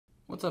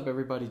What's up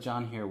everybody,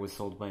 John here with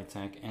Sold by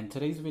Tech, and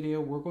today's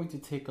video we're going to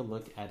take a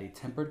look at a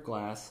tempered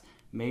glass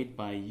made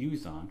by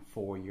Yoozon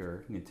for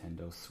your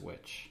Nintendo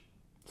Switch.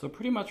 So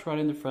pretty much right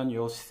in the front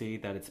you'll see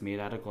that it's made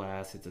out of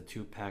glass. It's a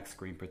 2-pack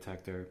screen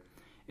protector.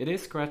 It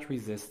is scratch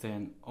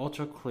resistant,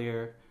 ultra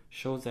clear,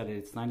 shows that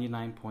it's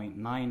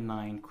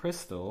 99.99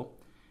 crystal,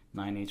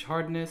 9H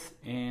hardness,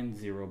 and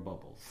 0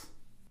 bubbles.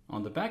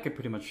 On the back it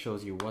pretty much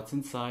shows you what's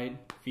inside,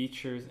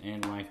 features,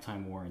 and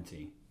lifetime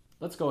warranty.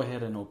 Let's go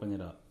ahead and open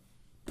it up.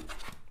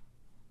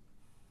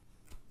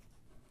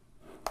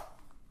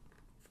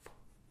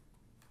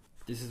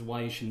 This is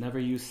why you should never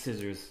use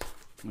scissors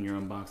when you're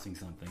unboxing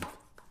something.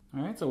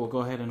 Alright, so we'll go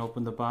ahead and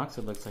open the box.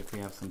 It looks like we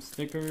have some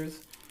stickers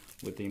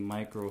with a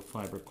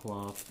microfiber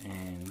cloth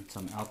and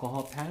some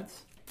alcohol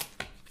pads.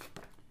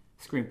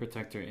 Screen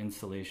protector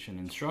installation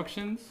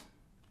instructions.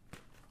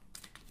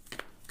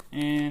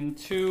 And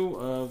 2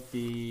 of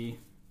the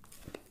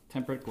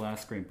tempered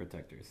glass screen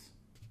protectors.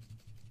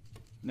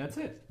 And that's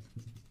it.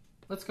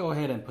 Let's go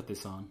ahead and put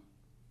this on.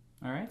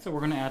 Alright, so we're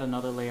going to add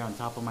another layer on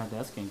top of my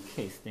desk in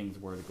case things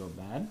were to go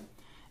bad.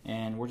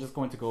 And we're just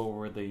going to go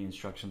over the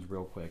instructions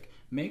real quick.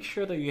 Make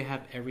sure that you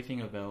have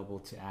everything available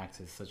to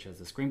access, such as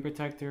the screen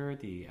protector,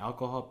 the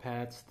alcohol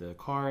pads, the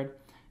card,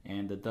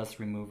 and the dust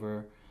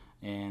remover,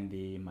 and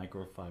the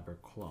microfiber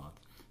cloth.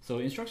 So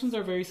instructions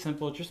are very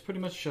simple. It just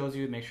pretty much shows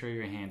you to make sure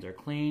your hands are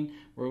clean.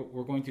 What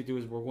we're going to do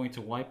is we're going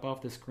to wipe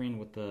off the screen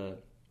with the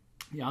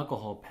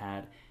alcohol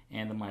pad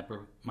and the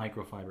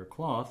microfiber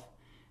cloth.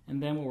 And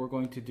then what we're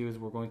going to do is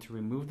we're going to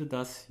remove the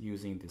dust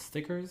using the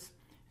stickers.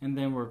 And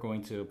then we're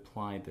going to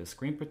apply the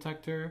screen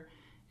protector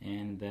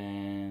and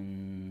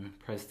then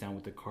press down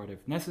with the card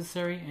if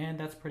necessary, and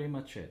that's pretty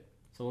much it.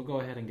 So we'll go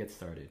ahead and get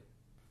started.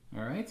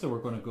 Alright, so we're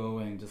going to go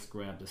and just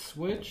grab the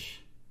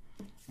switch,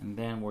 and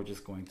then we're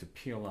just going to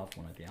peel off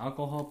one of the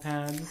alcohol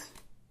pads,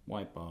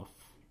 wipe off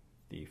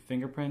the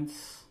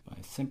fingerprints by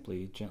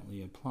simply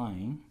gently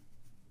applying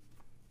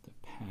the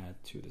pad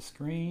to the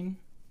screen,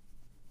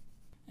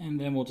 and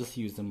then we'll just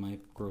use the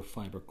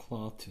microfiber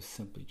cloth to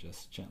simply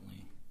just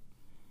gently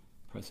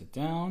press it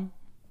down,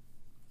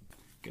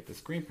 get the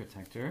screen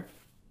protector,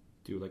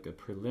 do like a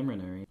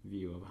preliminary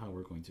view of how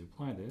we're going to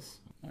apply this.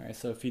 Alright,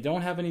 so if you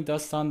don't have any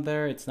dust on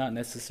there, it's not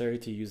necessary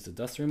to use the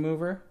dust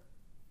remover.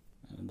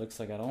 And it looks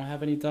like I don't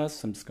have any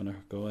dust, so I'm just going to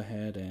go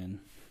ahead and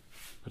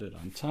put it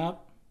on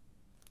top.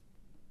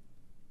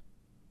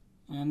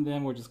 And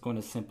then we're just going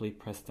to simply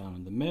press down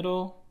in the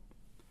middle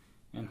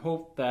and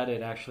hope that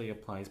it actually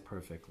applies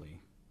perfectly.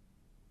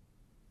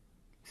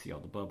 See all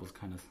the bubbles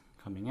kind of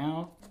coming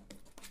out.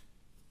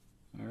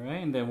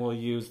 Alright, and then we'll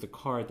use the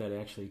card that it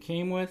actually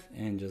came with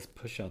and just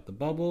push out the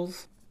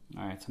bubbles.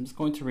 Alright, so I'm just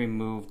going to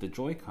remove the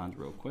Joy-Cons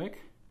real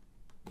quick.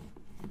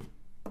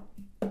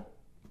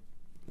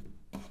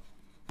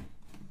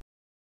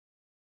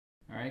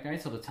 Alright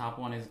guys, so the top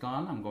one is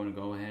gone. I'm going to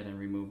go ahead and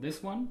remove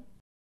this one.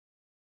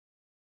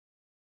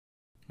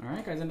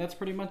 Alright guys, and that's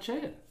pretty much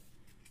it.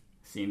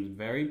 Seems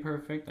very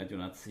perfect. I do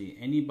not see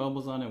any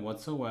bubbles on it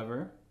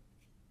whatsoever.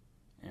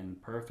 In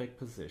perfect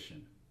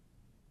position.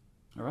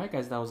 Alright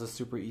guys, that was a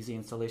super easy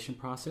installation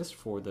process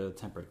for the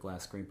tempered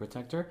glass screen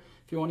protector.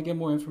 If you want to get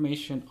more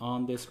information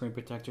on this screen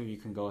protector, you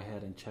can go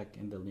ahead and check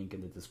in the link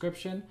in the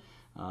description.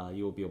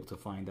 You will be able to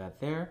find that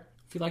there.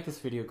 If you like this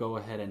video, go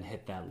ahead and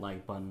hit that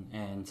like button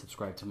and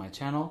subscribe to my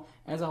channel,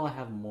 as I'll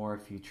have more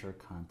future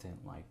content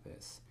like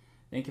this.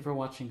 Thank you for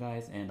watching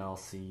guys, and I'll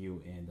see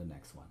you in the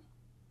next one.